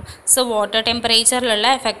മാറും. സോ വാട്ടർ ടെമ്പറേച്ചറിലുള്ള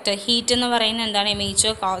എഫക്റ്റ്, ഹീറ്റ് എന്ന് പറയുന്നത് എന്താണ്,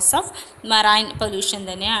 major cos of marine pollution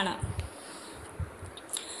തന്നെയാണ്.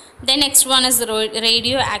 Then next one is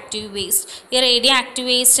radio active waste. ഈ റേഡിയോ ആക്റ്റീവ്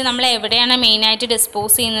വേസ്റ്റ് നമ്മൾ എവിടെയാണ് മെയിനായിട്ട്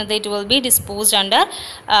ഡിസ്പോസ് ചെയ്യുന്നത്, it will be disposed under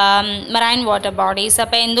marine water bodies.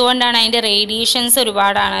 അപ്പോൾ എന്തുകൊണ്ടാണ്, അതിൻ്റെ റേഡിയേഷൻസ്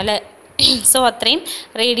ഒരുപാടാണ് അല്ലേ. സോ അത്രയും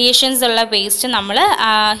റേഡിയേഷൻസ് ഉള്ള വേസ്റ്റ് നമ്മൾ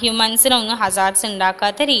ഹ്യൂമൻസിനൊന്നും ഹസാർഡ്സ്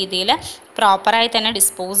ഉണ്ടാക്കാത്ത രീതിയിൽ പ്രോപ്പറായി തന്നെ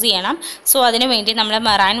ഡിസ്പോസ് ചെയ്യണം. സോ അതിനു വേണ്ടി നമ്മൾ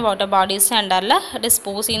മറൈൻ വാട്ടർ ബോഡീസ് അണ്ടറിൽ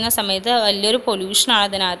ഡിസ്പോസ് ചെയ്യുന്ന സമയത്ത് വലിയൊരു പൊല്യൂഷനാണ്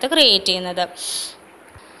അതിനകത്ത് ക്രിയേറ്റ് ചെയ്യുന്നത്.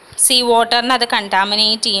 സീ വാട്ടറിനെ അത്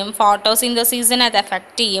കണ്ടാമിനേറ്റ് ചെയ്യും, ഫോട്ടോസിന്തസിസിനെ അത്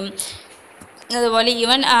എഫക്റ്റ് ചെയ്യും. അതുപോലെ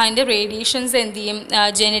ഈവൻ അതിൻ്റെ റേഡിയേഷൻസ് എന്ത് ചെയ്യും,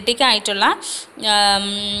 ജനറ്റിക് ആയിട്ടുള്ള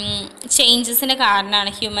ചേഞ്ചസിന്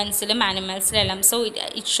കാരണമാണ് ഹ്യൂമൻസിലും ആനിമൽസിലെല്ലാം. So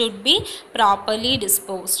it should be properly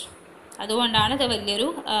disposed. അതുകൊണ്ടാണ് ഇത് വലിയൊരു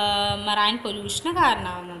മറൈൻ പൊല്യൂഷന്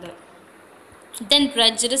കാരണമാകുന്നത്. ദെൻ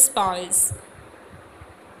ഡ്രഡ്ജ്ഡ് സ്പോയിൽസ്,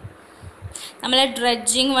 നമ്മൾ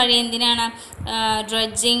ഡ്രഡ്ജിങ് വഴി എന്തിനാണ്,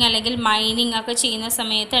 ഡ്രഡ്ജിങ് അല്ലെങ്കിൽ മൈനിങ് ഒക്കെ ചെയ്യുന്ന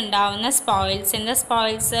സമയത്ത് ഉണ്ടാവുന്ന സ്പോയിൽസ്, എന്താ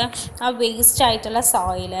സ്പോയിൽസ്, ആ വേസ്റ്റ് ആയിട്ടുള്ള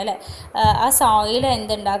സോയിൽ അല്ലേ, ആ സോയിൽ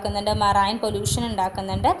എന്തുണ്ടാക്കുന്നുണ്ട്, മറൈൻ പൊല്യൂഷൻ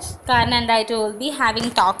ഉണ്ടാക്കുന്നുണ്ട്. കാരണം എന്തായിട്ട് will be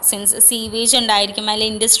having toxins, sewage ഉണ്ടായിരിക്കും,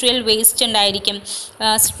 അല്ലെങ്കിൽ ഇൻഡസ്ട്രിയൽ വേസ്റ്റ് ഉണ്ടായിരിക്കും,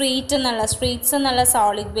 സ്ട്രീറ്റ്സ് എന്നുള്ള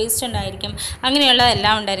സോളിഡ് വേസ്റ്റ് ഉണ്ടായിരിക്കും, അങ്ങനെയുള്ള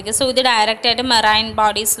എല്ലാം ഉണ്ടായിരിക്കും. സോ ഇത് ഡയറക്റ്റായിട്ട് മറൈൻ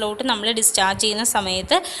ബോഡീസിലോട്ട് നമ്മൾ ഡിസ്ചാർജ് ചെയ്യുന്ന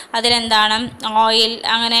സമയത്ത് അതിലെന്താണ്, ഓയിൽ,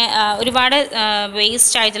 അങ്ങനെ ഒരുപാട്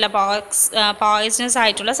വേസ്റ്റ് ആയിട്ടുള്ള പോയ്സണസ്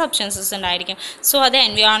ആയിട്ടുള്ള സബ്സ്റ്റൻസസ് ഉണ്ടായിരിക്കും. സോ അത്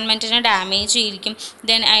എൻവയോൺമെൻറ്റിനെ ഡാമേജ് ചെയ്തിരിക്കും.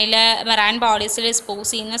 ദെൻ അതിൽ മറൈൻ ബോഡീസിൽ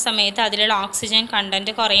ഡിസ്പോസ് ചെയ്യുന്ന സമയത്ത് അതിലുള്ള ഓക്സിജൻ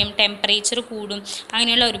കണ്ടൻറ്റ് കുറയും, ടെമ്പറേച്ചർ കൂടും,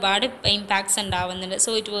 അങ്ങനെയുള്ള ഒരുപാട് ഇമ്പാക്ട്സ് ഉണ്ടാവുന്നുണ്ട്.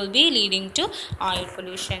 So it will be leading to oil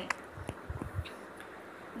pollution.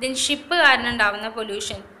 Then ship കാരണം ഉണ്ടാകുന്ന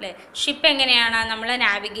പൊല്യൂഷൻ അല്ലേ. ഷിപ്പ് എങ്ങനെയാണ്, നമ്മൾ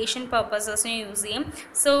നാവിഗേഷൻ പർപ്പസസിന് യൂസ് ചെയ്യും.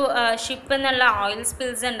 സോ ഷിപ്പ് എന്നുള്ള ഓയിൽ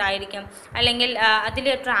സ്പിൽസ് ഉണ്ടായിരിക്കും, അല്ലെങ്കിൽ അതിൽ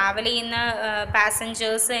ട്രാവൽ ചെയ്യുന്ന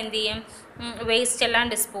പാസഞ്ചേഴ്സ് എന്ത് ചെയ്യും, വേസ്റ്റ് എല്ലാം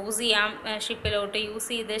ഡിസ്പോസ് ചെയ്യാം ഷിപ്പിലോട്ട്, യൂസ്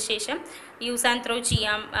ചെയ്ത ശേഷം യൂസ് ആൻഡ് ത്രോ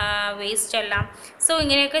ചെയ്യാം വേസ്റ്റ് എല്ലാം. സോ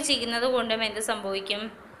ഇങ്ങനെയൊക്കെ ചെയ്യുന്നത് കൊണ്ടും എന്ത് സംഭവിക്കും,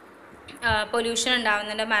 പൊല്യൂഷൻ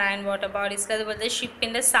ഉണ്ടാകുന്നുണ്ട് മറൈൻ വാട്ടർ ബോഡീസിൽ. അതുപോലെ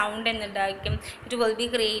ഷിപ്പിൻ്റെ sound എന്നുണ്ടായിരിക്കും, it will be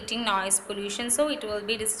creating noise pollution. So it will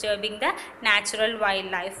be disturbing the natural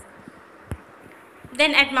wild life.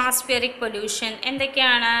 Then atmospheric pollution,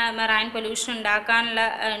 എന്തൊക്കെയാണ് മറൈൻ പൊല്യൂഷൻ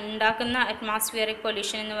ഉണ്ടാക്കുന്ന അറ്റ്മോസ്ഫിയറിക്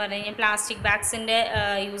പൊല്യൂഷൻ എന്ന് പറഞ്ഞു കഴിഞ്ഞാൽ, പ്ലാസ്റ്റിക് ബാഗ്സിൻ്റെ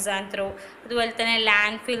യൂസ് ആൻഡ് ത്രോ, അതുപോലെ തന്നെ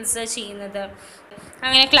ലാൻഡ് ഫിൽസ് ചെയ്യുന്നത്,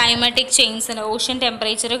 അങ്ങനെ climatic change, ocean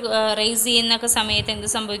temperature raise ചെയ്യുന്നൊക്കെ സമയത്ത് എന്ത്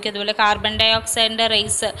സംഭവിക്കും, അതുപോലെ കാർബൺ ഡൈ ഓക്സൈഡിൻ്റെ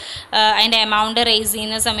അതിൻ്റെ എമൗണ്ട് റേസ്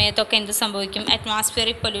ചെയ്യുന്ന സമയത്തൊക്കെ എന്ത് സംഭവിക്കും,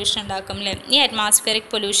 അറ്റ്മോസ്ഫിയറിക് പൊല്യൂഷൻ ഉണ്ടാക്കും അല്ലേ. ഈ അറ്റ്മോസ്ഫിയറിക്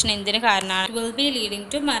പൊല്യൂഷൻ എന്തിന് കാരണമാണ്, it will be leading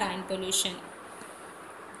to marine pollution.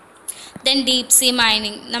 Then deep see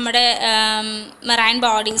mining, നമ്മുടെ മറൈൻ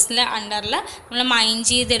ബോഡീസിൽ അണ്ടറിൽ നമ്മൾ മൈൻ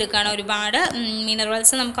ചെയ്തെടുക്കുകയാണ്, ഒരുപാട്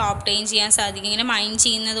മിനറൽസ് നമുക്ക് ഓബ്റ്റെയിൻ ചെയ്യാൻ സാധിക്കും. ഇങ്ങനെ മൈൻ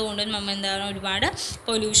ചെയ്യുന്നത് കൊണ്ട് നമ്മൾ എന്താണ്, ഒരുപാട്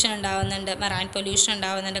പൊല്യൂഷൻ ഉണ്ടാകുന്നുണ്ട്, മറൈൻ പൊല്യൂഷൻ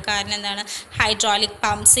ഉണ്ടാകുന്നുണ്ട്. കാരണം എന്താണ്, ഹൈഡ്രോളിക്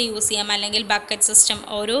പമ്പ്സ് യൂസ് ചെയ്യാം, അല്ലെങ്കിൽ ബക്കറ്റ് സിസ്റ്റം.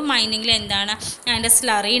 ഓരോ മൈനിങ്ങിലും എന്താണ്, അതിൻ്റെ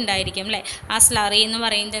സ്ലറി ഉണ്ടായിരിക്കും അല്ലേ. ആ സ്ലറി എന്ന്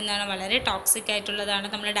പറയുന്നത് എന്താണ്, വളരെ ടോക്സിക് ആയിട്ടുള്ളതാണ്,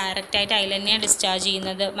 നമ്മൾ ഡയറക്റ്റായിട്ട് അതിൽ തന്നെയാണ് ഡിസ്ചാർജ്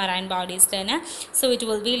ചെയ്യുന്നത് മറൈൻ ബോഡീസിൽ തന്നെ. So it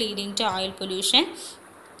will be leading to oil pollution.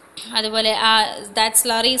 അതുപോലെ that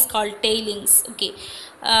slurry is called ടെയിലിങ്സ്. Okay,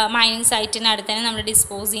 mining സൈറ്റിനടുത്ത് തന്നെ നമ്മൾ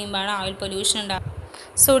ഡിസ്പോസ് ചെയ്യുമ്പോഴാണ് ഓയിൽ പൊല്യൂഷൻ ഉണ്ടാകുന്നത്.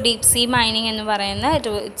 സോ ഡീപ് സീ മൈനിങ് എന്ന് പറയുന്നത്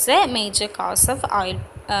it's A major cos of oil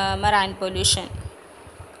marine pollution.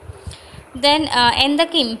 Then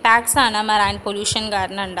എന്തൊക്കെ impacts ആണ് marine pollution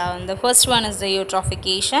കാരണം ഉണ്ടാകുന്നത്. First one is the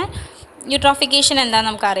eutrophication. Eutrophication എന്താണെന്ന്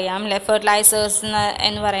നമുക്കറിയാം അല്ലേ. ഫെർട്ടിലൈസേഴ്സ്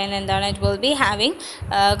എന്ന് പറയുന്നത് എന്താണ്, it will be having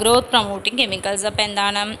growth promoting chemicals. അപ്പോൾ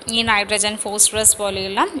എന്താണ്, ഈ നൈട്രജൻ, ഫോസ്ഫറസ്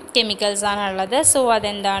പോലെയുള്ള കെമിക്കൽസാണ് ഉള്ളത്. സോ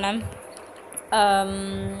അതെന്താണ്,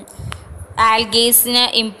 ആൽഗേസിന്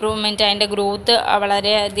ഇമ്പ്രൂവ്മെൻറ്റ്, അതിൻ്റെ ഗ്രോത്ത്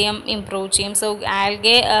വളരെയധികം ഇമ്പ്രൂവ് ചെയ്യും. സോ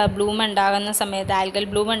ആൽഗെ ബ്ലൂം ഉണ്ടാകുന്ന സമയത്ത്, ആൽഗൽ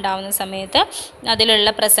ബ്ലൂം ഉണ്ടാകുന്ന സമയത്ത്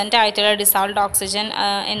അതിലുള്ള പ്രസൻറ്റ് ആയിട്ടുള്ള ഡിസോൾവ്ഡ് ഓക്സിജൻ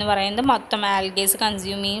എന്ന് പറയുന്നത് മൊത്തം ആൽഗേസ്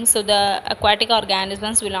കൺസ്യൂം ചെയ്യും. So the aquatic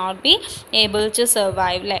organisms will not be able to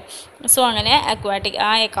survive അല്ലേ. സോ അങ്ങനെ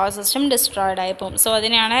ആ എക്കോസിസ്റ്റം ഡിസ്ട്രോയിഡ് ആയി പോകും. സോ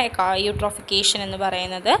അതിനെയാണ് യൂട്രോഫിക്കേഷൻ എന്ന്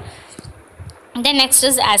പറയുന്നത്. Then next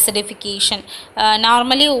is acidification.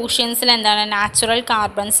 Normally ഓഷ്യൻസിൽ എന്താണ്, നാച്ചുറൽ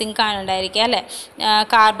കാർബൺ സിങ്ക് ആണ് ഉണ്ടായിരിക്കുക അല്ലേ.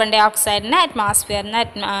 കാർബൺ ഡൈ ഓക്സൈഡിനെ അറ്റ്മോസ്ഫിയറിന്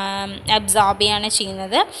അബ്സോർബ് ചെയ്യാണ്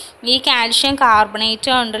ചെയ്യുന്നത്. ഈ കാൽഷ്യം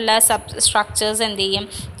കാർബണേറ്റ് കൊണ്ടുള്ള സ്ട്രക്ചേഴ്സ് എന്ത് ചെയ്യും,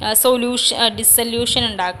 ഡിസൊല്യൂഷൻ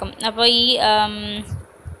ഉണ്ടാക്കും. അപ്പോൾ ഈ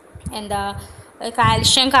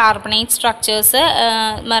കാൽഷ്യം കാർബണേറ്റ് സ്ട്രക്ചേഴ്സ്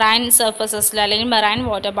മെറൈൻ സർഫസസിൽ അല്ലെങ്കിൽ മെറൈൻ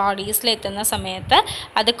വാട്ടർ ബോഡീസിൽ എത്തുന്ന സമയത്ത്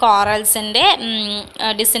അത് കോറൽസിൻ്റെ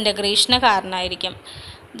ഡിസിൻറ്റഗ്രേഷന് കാരണമായിരിക്കും.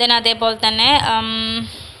 ദെൻ അതേപോലെ തന്നെ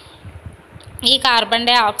ഈ കാർബൺ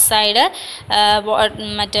ഡൈ ഓക്സൈഡ്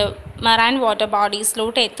മറ്റേ മെറൈൻ വാട്ടർ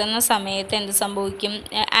ബോഡീസിലോട്ട് എത്തുന്ന സമയത്ത് എന്ത് സംഭവിക്കും,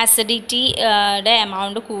 ആസിഡിറ്റിയുടെ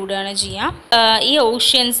എമൗണ്ട് കൂടുകയാണ് ചെയ്യുക. ഈ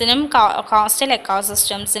ഓഷ്യൻസിനും കോസ്റ്റൽ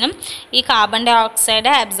എക്കോസിസ്റ്റംസിനും ഈ കാർബൺ ഡൈ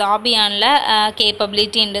ഓക്സൈഡ് അബ്സോർബ് ചെയ്യാനുള്ള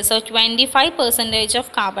കേപ്പബിലിറ്റി ഉണ്ട്. So 25%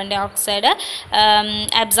 of carbon dye oxide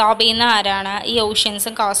absorb ചെയ്യുന്ന ആരാണ്, ഈ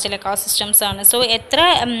ഓഷ്യൻസും കോസ്റ്റൽ എക്കോസിസ്റ്റംസും ആണ്. സോ എത്ര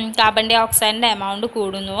കാർബൺ ഡൈ ഓക്സൈഡിൻ്റെ എമൗണ്ട്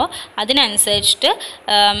കൂടുന്നുവോ അതിനനുസരിച്ചിട്ട്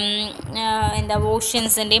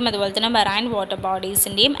ഓഷ്യൻസിൻ്റെയും അതുപോലെ തന്നെ മെറൈൻ വാട്ടർ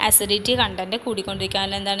ബോഡീസിൻ്റെയും acidity content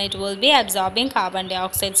കൂടിക്കൊണ്ടിരിക്കുകയാണ്. എന്താണ്, it will be absorbing carbon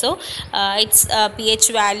dioxide. So its pH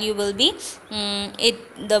value will be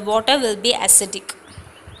the water will be acidic.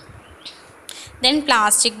 Then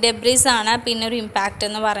plastic debris ആണ് പിന്നെ ഒരു ഇമ്പാക്റ്റ്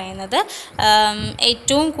എന്ന് പറയുന്നത്.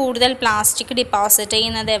 ഏറ്റവും കൂടുതൽ പ്ലാസ്റ്റിക് ഡിപ്പോസിറ്റ്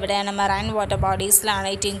ചെയ്യുന്നത് എവിടെയാണ്, marine water ബോഡീസിലാണ്.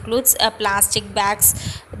 It includes plastic bags,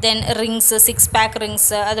 then rings, 6-pack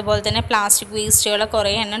rings, അതുപോലെ തന്നെ പ്ലാസ്റ്റിക് വേസ്റ്റുകൾ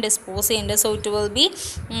കുറേ എണ്ണം ഡിസ്പോസ് ചെയ്യുന്നുണ്ട്. So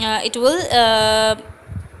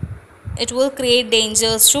it will create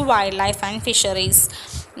dangers to wildlife and fisheries.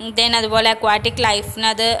 Then അതുപോലെ അക്വാറ്റിക് ലൈഫിന്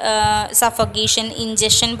അത് സഫോക്കേഷൻ,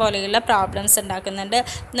 ഇഞ്ചക്ഷൻ പോലെയുള്ള പ്രോബ്ലംസ് ഉണ്ടാക്കുന്നുണ്ട്.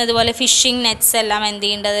 അതുപോലെ ഫിഷിംഗ് നെറ്റ്സ് എല്ലാം എന്ത്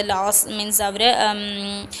ചെയ്യേണ്ടത്, ലോസ് മീൻസ് അവർ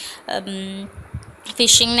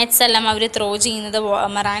ഫിഷിംഗ് നെറ്റ്സ് എല്ലാം അവർ ത്രോ ചെയ്യുന്നത്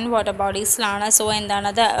മെറൈൻ വാട്ടർ ബോഡീസിലാണ്. സോ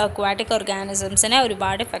എന്താണത്, അക്വാറ്റിക് ഓർഗാനിസംസിനെ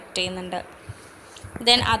ഒരുപാട് എഫക്റ്റ് ചെയ്യുന്നുണ്ട്.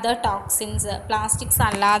 ദെൻ അതർ ടോക്സിൻസ്, പ്ലാസ്റ്റിക്സ്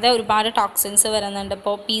അല്ലാതെ ഒരുപാട് ടോക്സിൻസ് വരുന്നുണ്ട്.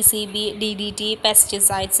 ഇപ്പോൾ PCB, DDT,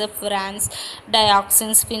 പെസ്റ്റിസൈഡ്സ്, ഫുറാൻസ്,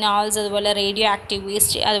 ഡയോക്സിൻസ്, ഫിനോൾസ്, അതുപോലെ റേഡിയോ ആക്റ്റീവ്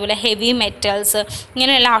വേസ്റ്റ്, അതുപോലെ ഹെവി മെറ്റൽസ്,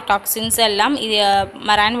 ഇങ്ങനെയുള്ള ടോക്സിൻസ് എല്ലാം ഈ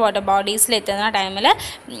മറൈൻ വാട്ടർ ബോഡീസിൽ എത്തുന്ന ടൈമിൽ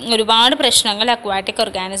ഒരുപാട് പ്രശ്നങ്ങൾ അക്വാറ്റിക്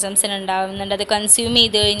ഓർഗാനിസംസിന് ഉണ്ടാകുന്നുണ്ട്. അത് കൺസ്യൂം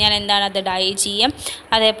ചെയ്ത് കഴിഞ്ഞാൽ എന്താണ്, അത് ഡൈ ചെയ്യും.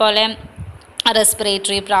 അതേപോലെ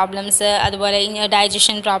റെസ്പിറേറ്ററി പ്രോബ്ലംസ്, അതുപോലെ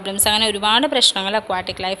ഡൈജഷൻ പ്രോബ്ലംസ്, അങ്ങനെ ഒരുപാട് പ്രശ്നങ്ങൾ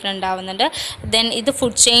അക്വാറ്റിക് ലൈഫിൽ ഉണ്ടാകുന്നുണ്ട്. ദെൻ ഇത്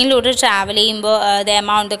ഫുഡ് ചെയിനിലൂടെ ട്രാവൽ ചെയ്യുമ്പോൾ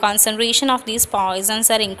the concentration of these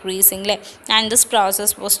poisons R increasing അല്ലേ. And this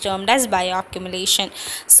process was termed as bio accumulation.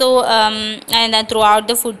 So എന്താ through out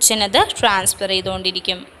the food chain അത് ട്രാൻസ്ഫർ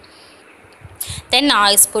ചെയ്തുകൊണ്ടിരിക്കും. Then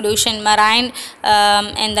noise pollution, marine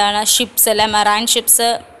ships അല്ലെ, marine ships,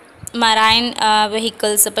 marine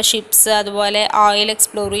vehicles, ഇപ്പോൾ ships, അതുപോലെ oil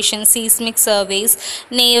exploration, seismic surveys,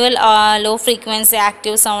 naval low frequency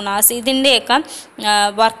active സോണാസ്, ഇതിൻ്റെയൊക്കെ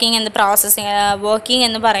working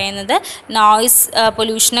എന്ന് പറയുന്നത് noise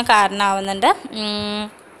പൊല്യൂഷന് കാരണമാവുന്നുണ്ട്.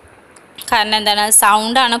 കാരണം എന്താണ്,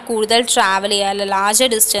 സൗണ്ടാണ് കൂടുതൽ ട്രാവൽ ചെയ്യുക, large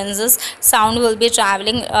distances sound will be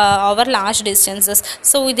travelling over large distances.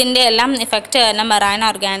 So ഇതിൻ്റെ എല്ലാം ഇഫക്റ്റ് കാരണം മറൈൻ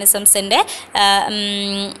ഓർഗാനിസംസിൻ്റെ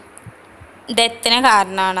ഡെത്തിന്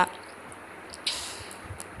കാരണമാണ്.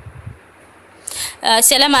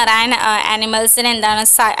 ചില മറൈൻ ആനിമൽസിന് എന്താണ്,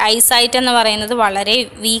 ഐസൈറ്റ് എന്ന് പറയുന്നത് വളരെ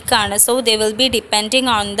വീക്കാണ്. So they will be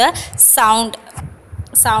depending on the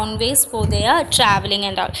sound vase for their travelling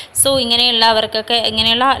and all. So ഇങ്ങനെയുള്ളവർക്കൊക്കെ,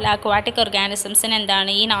 ഇങ്ങനെയുള്ള അക്വാറ്റിക് ഓർഗാനിസംസിന് എന്താണ്,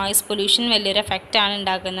 ഈ നോയ്സ് പൊല്യൂഷൻ വലിയൊരു എഫക്റ്റാണ്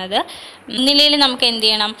ഉണ്ടാക്കുന്നത്. നിലയിൽ നമുക്ക് എന്ത്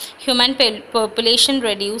ചെയ്യണം, ഹ്യൂമൻ പോപ്പുലേഷൻ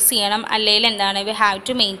റെഡ്യൂസ് ചെയ്യണം. അല്ലെങ്കിൽ എന്താണ്, we have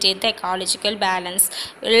to maintain the ecological balance.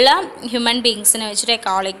 ഉള്ള ഹ്യൂമൻ ബീങ്സിനെ വെച്ചിട്ട്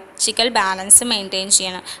എക്കോളജിക്കൽ ബാലൻസ് മെയിൻറ്റെയിൻ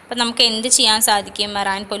ചെയ്യണം. അപ്പോൾ നമുക്ക് എന്ത് ചെയ്യാൻ സാധിക്കും,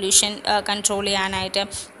 മറൈൻ പൊല്യൂഷൻ കൺട്രോൾ ചെയ്യാനായിട്ട്?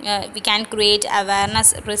 We can create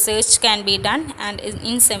awareness, research can be done, and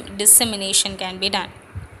ഡിസെമിനേഷൻ can be done.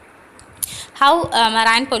 How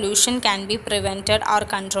marine pollution can be prevented or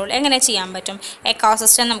control, എങ്ങനെ ചെയ്യാൻ പറ്റും?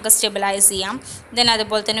 എക്കോസിസ്റ്റം നമുക്ക് സ്റ്റെബിലൈസ് ചെയ്യാം. ദെൻ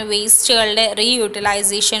അതുപോലെ തന്നെ വേസ്റ്റുകളുടെ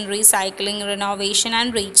റീയൂട്ടിലൈസേഷൻ, റീസൈക്ലിംഗ്, റിനോവേഷൻ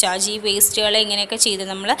ആൻഡ് റീചാർജ്. ഈ വേസ്റ്റുകൾ ഇങ്ങനെയൊക്കെ ചെയ്ത്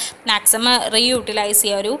നമ്മൾ മാക്സിമം റീയൂട്ടിലൈസ്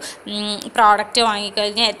ചെയ്യുക. ഒരു പ്രോഡക്റ്റ്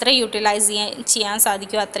വാങ്ങിക്കഴിഞ്ഞാൽ എത്ര യൂട്ടിലൈസ് ചെയ്യാൻ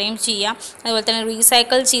സാധിക്കുമോ അത്രയും ചെയ്യാം. അതുപോലെ തന്നെ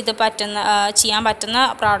റീസൈക്കിൾ ചെയ്യാൻ പറ്റുന്ന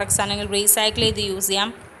പ്രോഡക്റ്റ്സ് ആണെങ്കിൽ റീസൈക്കിൾ ചെയ്ത് യൂസ്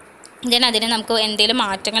ചെയ്യാം. ദെൻ അതിന് നമുക്ക് എന്തെങ്കിലും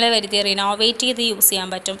മാറ്റങ്ങൾ വരുത്തി റിനോവേറ്റ് ചെയ്ത് യൂസ് ചെയ്യാൻ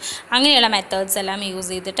പറ്റും. അങ്ങനെയുള്ള മെത്തേഡ്സ് എല്ലാം യൂസ്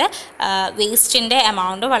ചെയ്തിട്ട് വേസ്റ്റിൻ്റെ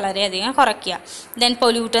എമൗണ്ട് വളരെയധികം കുറയ്ക്കുക. ദെൻ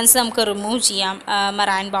പൊല്യൂട്ടൻസ് നമുക്ക് റിമൂവ് ചെയ്യാം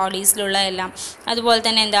മറൈൻ ബോഡീസിലുള്ള എല്ലാം. അതുപോലെ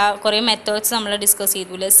തന്നെ കുറേ മെത്തേഡ്സ് നമ്മൾ ഡിസ്കസ്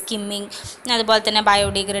ചെയ്തില്ലേ, സ്കിമ്മിങ്, അതുപോലെ തന്നെ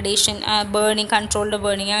ബയോഡിഗ്രഡേഷൻ, ബേണിങ്, കൺട്രോൾഡ്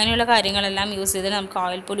ബേണിങ്, അങ്ങനെയുള്ള കാര്യങ്ങളെല്ലാം യൂസ് ചെയ്ത് നമുക്ക്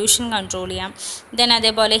ഓയിൽ പൊല്യൂഷൻ കൺട്രോൾ ചെയ്യാം. ദെൻ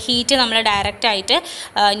അതേപോലെ ഹീറ്റ് നമ്മൾ ഡയറക്റ്റായിട്ട്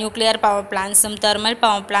nuclear power പ്ലാന്റ്സും thermal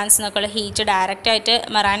power plants എന്നൊക്കെയുള്ള ഹീറ്റ് ഡയറക്റ്റായിട്ട്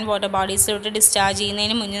മറൈൻ വാട്ടർ ബോഡീസിലോട്ട് ഡിസ്ചാർജ്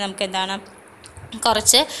ചെയ്യുന്നതിന് മുന്നേ നമുക്ക്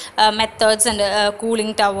കുറച്ച് മെത്തേഡ്സ് ഉണ്ട്.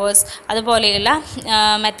 കൂളിംഗ് ടവേഴ്സ് അതുപോലെയുള്ള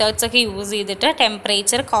മെത്തേഡ്സൊക്കെ യൂസ് ചെയ്തിട്ട്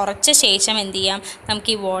ടെമ്പറേച്ചർ കുറച്ച ശേഷം എന്ത് ചെയ്യാം,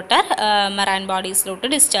 നമുക്ക് ഈ വാട്ടർ മറൈൻ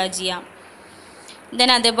ബോഡീസിലോട്ട് ഡിസ്ചാർജ് ചെയ്യാം. ദെൻ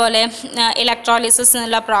അതേപോലെ ഇലക്ട്രോളിസിസ്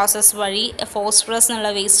എന്നുള്ള പ്രോസസ്സ് വഴി ഫോസ്ഫറസ് എന്നുള്ള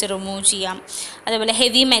വേസ്റ്റ് റിമൂവ് ചെയ്യാം. അതേപോലെ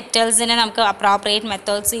ഹെവി മെറ്റൽസിനെ നമുക്ക് അപ്രോപ്രിയേറ്റ്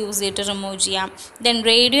മെത്തേഡ്സ് യൂസ് ചെയ്തിട്ട് റിമൂവ് ചെയ്യാം. ദെൻ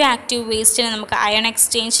റേഡിയോ ആക്റ്റീവ് വേസ്റ്റിനെ നമുക്ക് അയൺ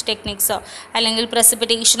എക്സ്ചേഞ്ച് ടെക്നിക്സോ അല്ലെങ്കിൽ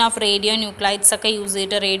പ്രസിപ്പിറ്റേഷൻ ഓഫ് റേഡിയോ ന്യൂക്ലൈഡ്സ് ഒക്കെ യൂസ്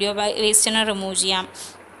ചെയ്തിട്ട് റേഡിയോ വേസ്റ്റിനെ റിമൂവ് ചെയ്യാം.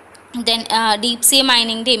 ദെൻ ഡീപ് സീ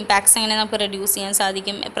മൈനിങ്ങിൻ്റെ ഇമ്പാക്ട്സ് എങ്ങനെ നമുക്ക് റെഡ്യൂസ് ചെയ്യാൻ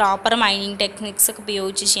സാധിക്കും, പ്രോപ്പർ മൈനിങ് ടെക്നിക്സ് ഒക്കെ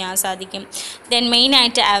ഉപയോഗിച്ച് ചെയ്യാൻ സാധിക്കും. ദെൻ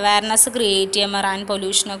മെയിനായിട്ട് അവയർനെസ് ക്രിയേറ്റ് ചെയ്യുക മറൈൻ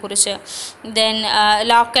പൊല്യൂഷനെ കുറിച്ച്. ദെൻ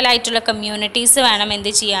ലോക്കലായിട്ടുള്ള കമ്മ്യൂണിറ്റീസ് വേണം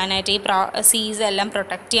എന്ത് ചെയ്യാനായിട്ട്, ഈ സീസ് എല്ലാം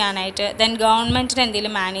പ്രൊട്ടക്റ്റ് ചെയ്യാനായിട്ട്. ദെൻ ഗവൺമെൻറ്റിന്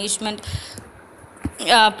എന്തെങ്കിലും മാനേജ്മെൻറ്റ്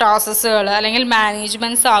പ്രോസസ്സുകൾ അല്ലെങ്കിൽ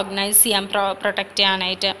മാനേജ്മെൻറ്റ്സ് ഓർഗനൈസ് ചെയ്യാൻ പ്രൊട്ടക്റ്റ്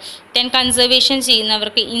ചെയ്യാനായിട്ട്. ദെൻ കൺസർവേഷൻ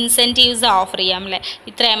ചെയ്യുന്നവർക്ക് ഇൻസെൻറ്റീവ്സ് ഓഫർ ചെയ്യാം അല്ലേ.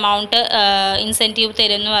 ഇത്ര എമൗണ്ട് ഇൻസെൻറ്റീവ്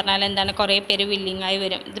തരും എന്ന് പറഞ്ഞാൽ എന്താണ്, കുറേ പേര് വില്ലിങ്ങായി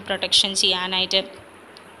വരും ഇത് പ്രൊട്ടക്ഷൻ ചെയ്യാനായിട്ട്.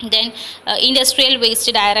 ദെൻ ഇൻഡസ്ട്രിയൽ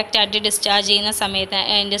വേസ്റ്റ് ഡയറക്റ്റായിട്ട് ഡിസ്ചാർജ് ചെയ്യുന്ന സമയത്ത്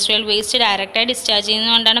industrial waste ഡയറക്റ്റായി discharge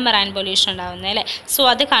ചെയ്യുന്നതുകൊണ്ടാണ് marine pollution ഉണ്ടാകുന്നത് അല്ലേ. സോ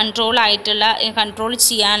അത് കൺട്രോൾ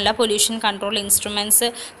ചെയ്യാനുള്ള പൊല്യൂഷൻ കൺട്രോൾ ഇൻസ്ട്രുമെൻറ്റ്സ്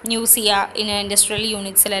യൂസ് ചെയ്യുക ഇൻഡസ്ട്രിയൽ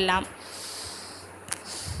യൂണിറ്റ്സിലെല്ലാം.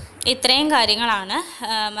 ഇത്രയും കാര്യങ്ങളാണ്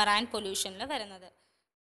മറൈൻ പൊല്യൂഷനിൽ വരുന്നത്.